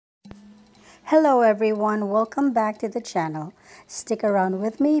Hello everyone, welcome back to the channel. Stick around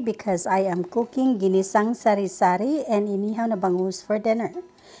with me because I am cooking Ginisang Sarisari and Inihaw na Bangus for dinner.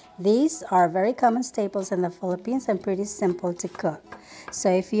 These are very common staples in the Philippines and pretty simple to cook. So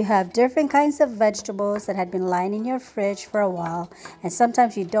if you have different kinds of vegetables that had been lying in your fridge for a while and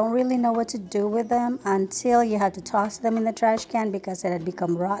sometimes you don't really know what to do with them until you have to toss them in the trash can because it had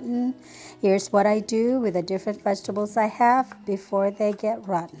become rotten, here's what I do with the different vegetables I have before they get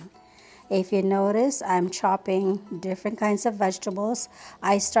rotten. If you notice, I'm chopping different kinds of vegetables.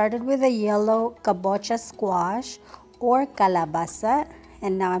 I started with a yellow kabocha squash or calabasa,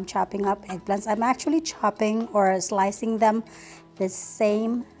 and now I'm chopping up eggplants. I'm actually chopping or slicing them the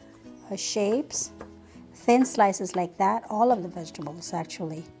same shapes, thin slices like that, all of the vegetables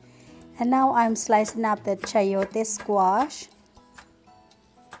actually. And now I'm slicing up the chayote squash.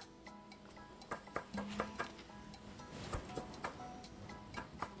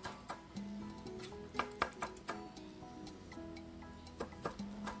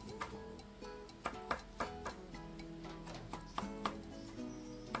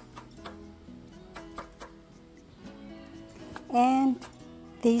 And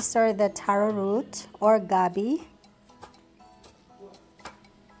these are the taro root or gabi.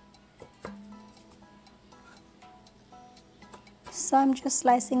 So I'm just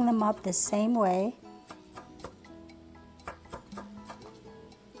slicing them up the same way.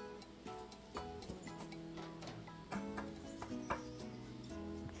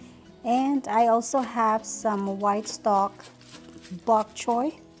 And I also have some white stock bok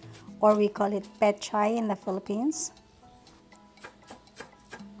choy, or we call it pechay in the Philippines.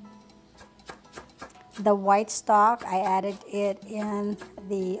 The white stock, I added it in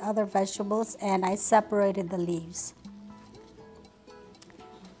the other vegetables and I separated the leaves.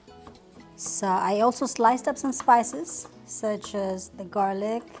 So I also sliced up some spices such as the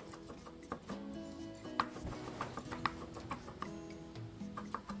garlic,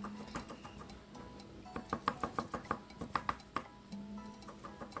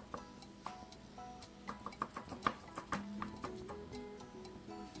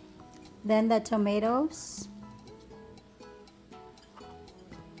 then the tomatoes,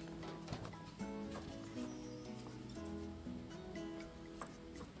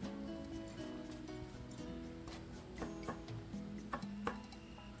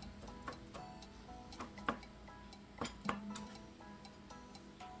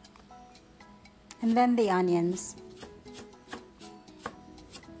 and then the onions.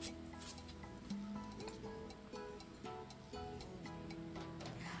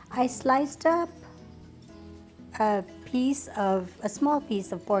 I sliced up a small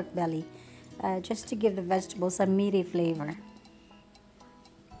piece of pork belly just to give the vegetables a meaty flavor.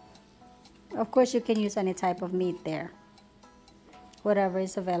 Of course, you can use any type of meat there, whatever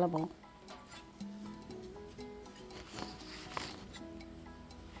is available.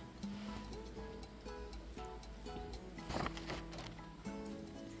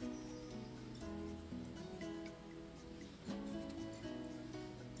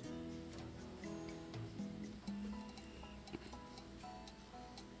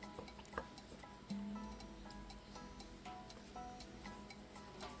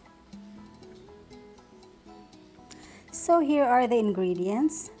 So here are the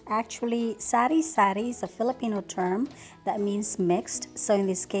ingredients. Actually, sari-sari is a Filipino term that means mixed. So in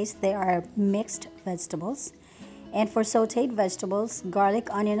this case, they are mixed vegetables. And for sauteed vegetables, garlic,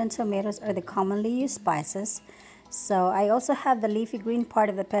 onion, and tomatoes are the commonly used spices. So I also have the leafy green part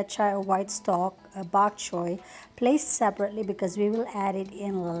of the pechay or white stalk, bok choy, placed separately because we will add it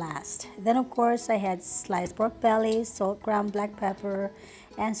in last. Then of course I had sliced pork belly, salt, ground black pepper,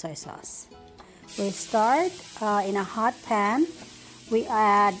 and soy sauce. We start in a hot pan. We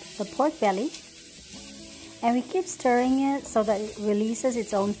add the pork belly and we keep stirring it so that it releases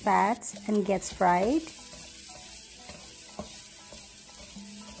its own fats and gets fried.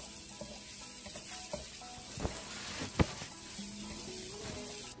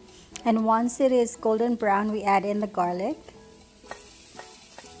 And once it is golden brown, we add in the garlic.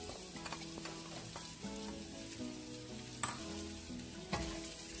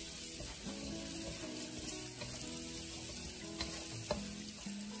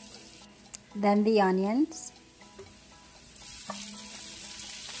 Then the onions.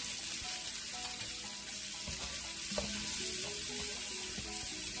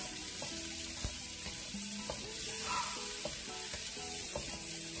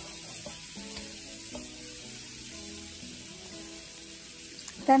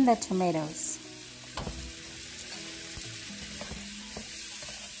 Then the tomatoes.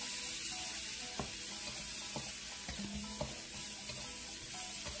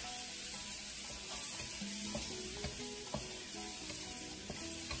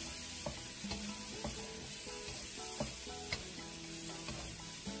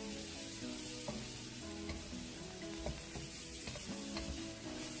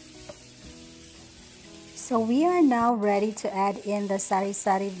 So we are now ready to add in the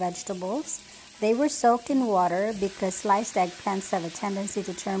sari-sari vegetables. They were soaked in water because sliced eggplants have a tendency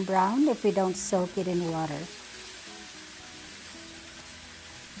to turn brown if we don't soak it in water.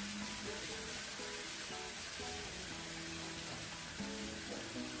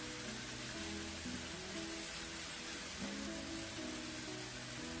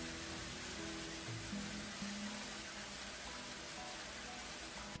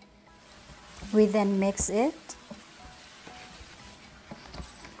 We then mix it.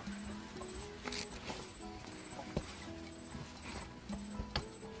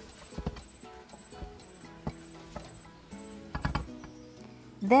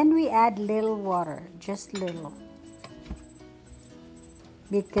 Then we add little water, just little,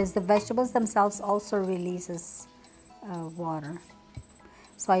 because the vegetables themselves also releases water.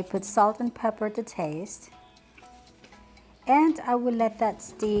 So I put salt and pepper to taste, and I will let that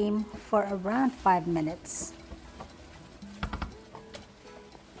steam for around 5 minutes.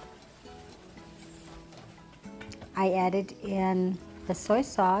 I added in the soy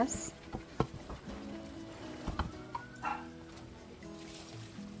sauce,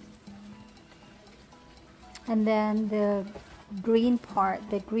 and then the green part,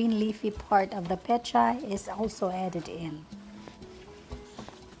 the green leafy part of the pechay is also added in.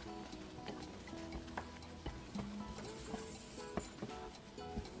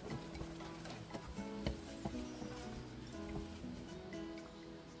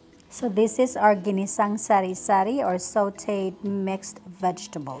 So this is our Ginisang Sarisari, or sauteed mixed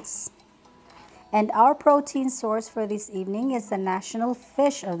vegetables. And our protein source for this evening is the national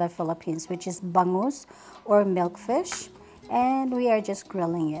fish of the Philippines, which is Bangus or milkfish. And we are just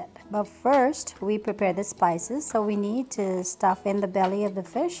grilling it. But first, we prepare the spices. So we need to stuff in the belly of the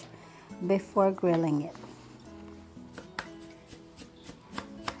fish before grilling it.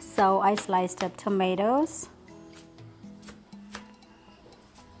 So I sliced up tomatoes,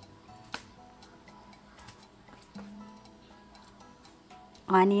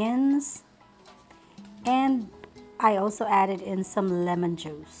 onions, and I also added in some lemon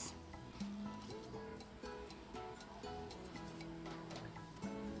juice.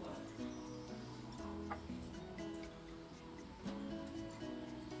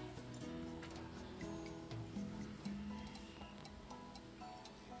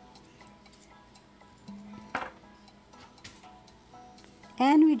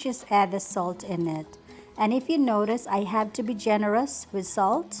 And we just add the salt in it. And if you notice, I have to be generous with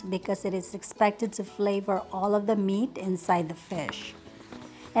salt because it is expected to flavor all of the meat inside the fish.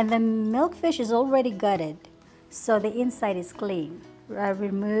 And the milkfish is already gutted, so the inside is clean. I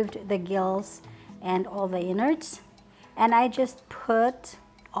removed the gills and all the innards, and I just put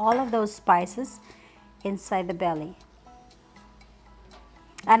all of those spices inside the belly.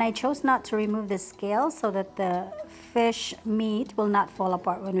 And I chose not to remove the scale so that the fish meat will not fall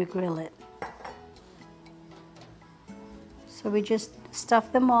apart when we grill it. So we just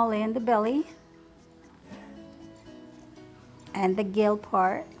stuff them all in the belly and the gill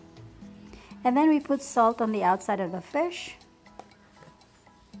part. And then we put salt on the outside of the fish.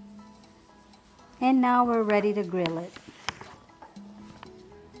 And now we're ready to grill it.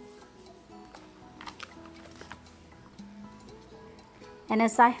 And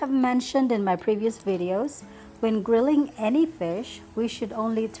as I have mentioned in my previous videos, when grilling any fish, we should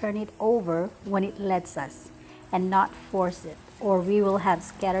only turn it over when it lets us and not force it, or we will have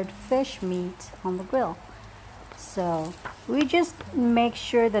scattered fish meat on the grill. So we just make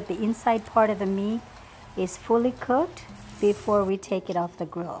sure that the inside part of the meat is fully cooked before we take it off the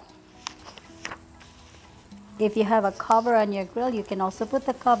grill. If you have a cover on your grill, you can also put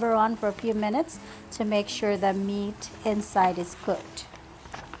the cover on for a few minutes to make sure the meat inside is cooked.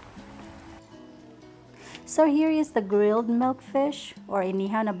 So here is the grilled milkfish, or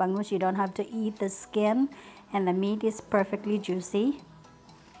inihaw na bangus. You don't have to eat the skin, and the meat is perfectly juicy.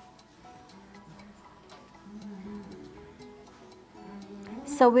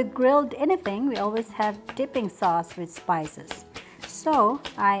 So with grilled anything, we always have dipping sauce with spices. So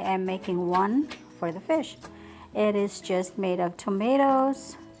I am making one for the fish. It is just made of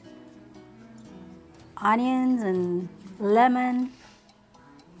tomatoes, onions, and lemon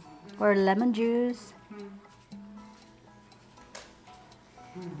or lemon juice.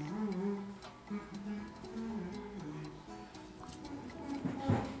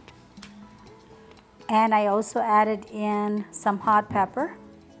 And I also added in some hot pepper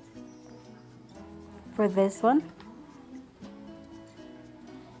for this one.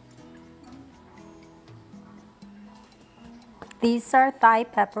 These are Thai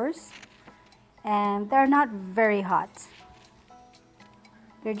peppers, and they're not very hot.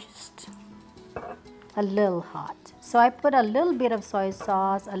 They're just a little hot. So I put a little bit of soy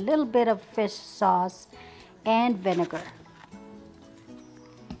sauce, a little bit of fish sauce, and vinegar.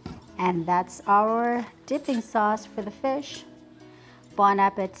 And that's our dipping sauce for the fish. Bon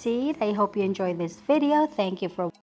appetit. I hope you enjoyed this video. Thank you for